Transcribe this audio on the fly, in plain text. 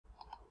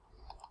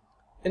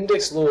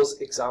index laws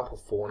example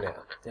 4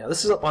 now. Now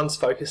this is one's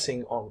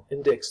focusing on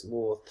index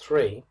law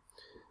 3,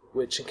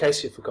 which in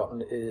case you've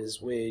forgotten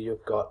is where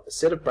you've got a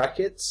set of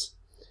brackets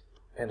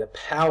and a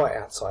power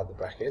outside the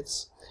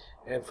brackets,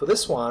 and for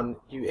this one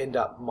you end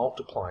up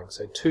multiplying.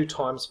 So 2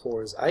 times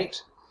 4 is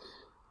 8.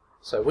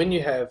 So when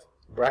you have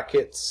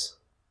brackets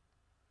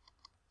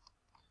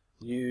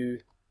you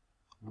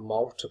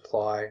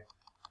multiply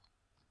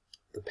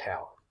the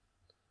power.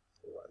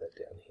 I'll write that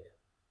down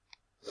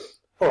here.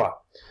 Alright,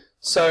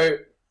 so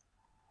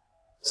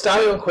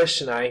starting on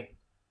question A,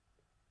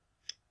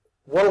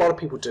 what a lot of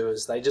people do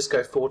is they just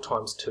go 4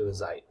 times 2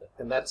 is 8,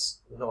 and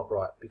that's not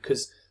right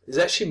because there's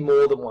actually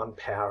more than one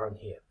power in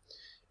here.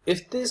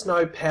 If there's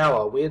no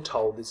power, we're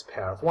told there's a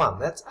power of 1.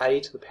 That's a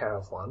to the power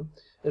of 1.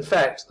 In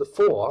fact, the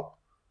 4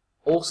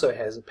 also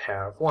has a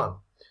power of 1.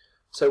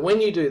 So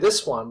when you do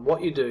this one,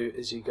 what you do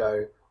is you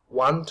go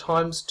 1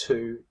 times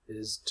 2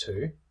 is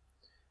 2,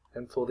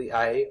 and for the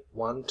A,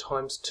 1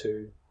 times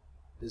 2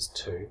 is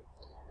 2,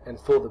 and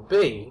for the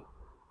B,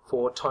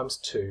 4 times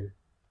 2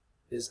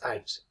 is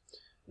 8.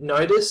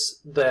 Notice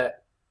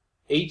that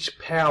each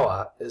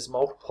power is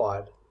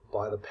multiplied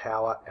by the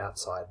power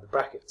outside the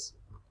brackets.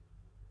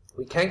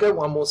 We can go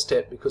one more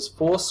step because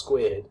 4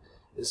 squared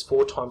is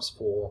 4 times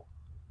 4,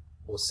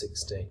 or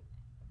 16.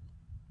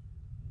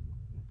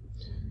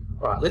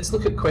 Alright, let's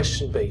look at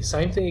question B.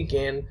 Same thing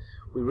again.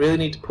 We really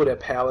need to put our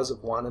powers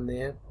of 1 in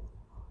there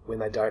when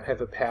they don't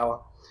have a power.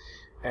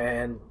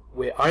 And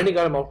we're only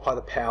going to multiply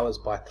the powers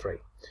by 3.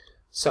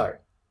 So,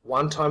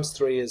 1 times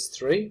 3 is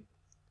 3.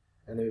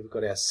 And then we've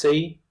got our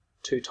C,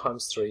 2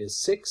 times 3 is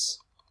 6.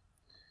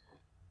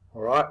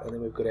 Alright, and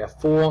then we've got our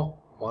 4,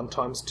 1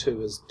 times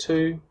 2 is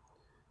 2.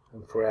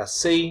 And for our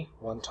C,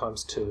 1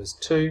 times 2 is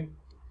 2.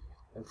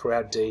 And for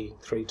our D,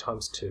 3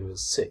 times 2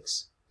 is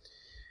 6.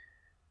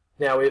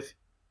 Now we've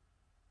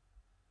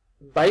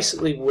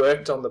basically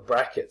worked on the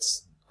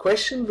brackets.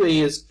 Question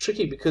B is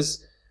tricky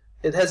because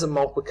it has a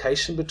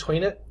multiplication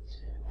between it,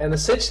 and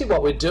essentially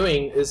what we're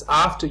doing is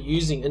after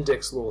using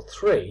index law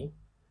 3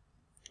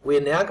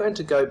 we're now going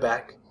to go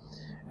back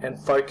and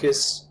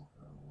focus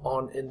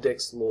on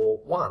index law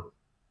 1,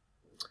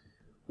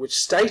 which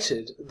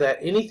stated that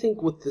anything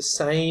with the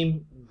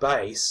same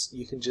base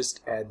you can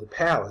just add the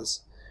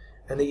powers,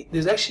 and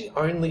there's actually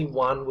only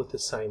one with the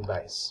same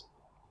base,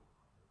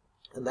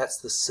 and that's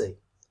the C.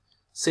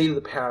 C to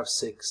the power of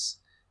 6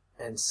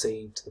 and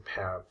C to the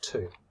power of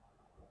 2.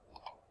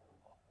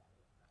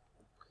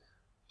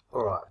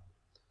 Alright,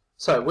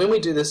 so when we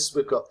do this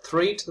we've got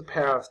 3 to the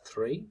power of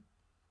 3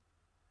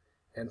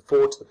 and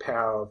 4 to the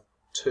power of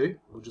 2.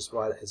 We'll just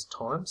write it as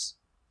times.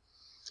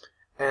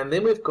 And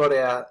then we've got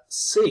our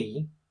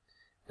C.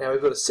 Now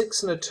we've got a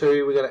 6 and a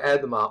 2, we're going to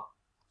add them up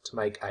to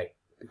make 8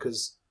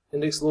 because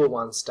index law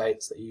 1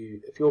 states that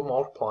if you're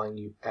multiplying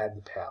you add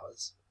the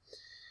powers.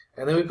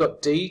 And then we've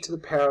got D to the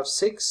power of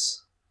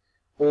 6,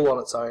 all on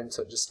its own,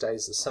 so it just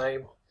stays the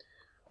same.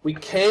 We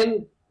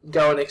can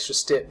go an extra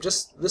step.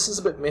 Just this is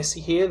a bit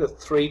messy here, the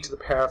 3 to the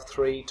power of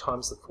 3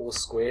 times the 4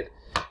 squared.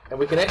 And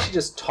we can actually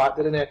just type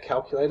that in our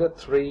calculator,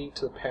 3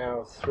 to the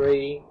power of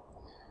 3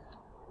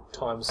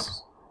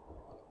 times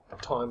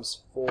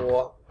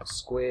 4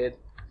 squared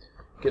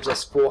gives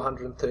us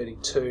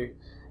 432.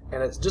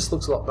 And it just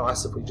looks a lot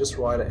nicer if we just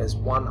write it as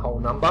one whole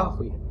number, if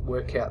we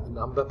work out the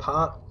number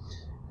part.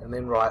 And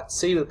then write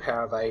C to the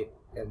power of 8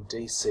 and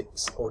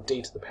D6, or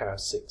D to the power of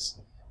 6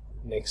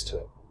 next to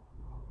it.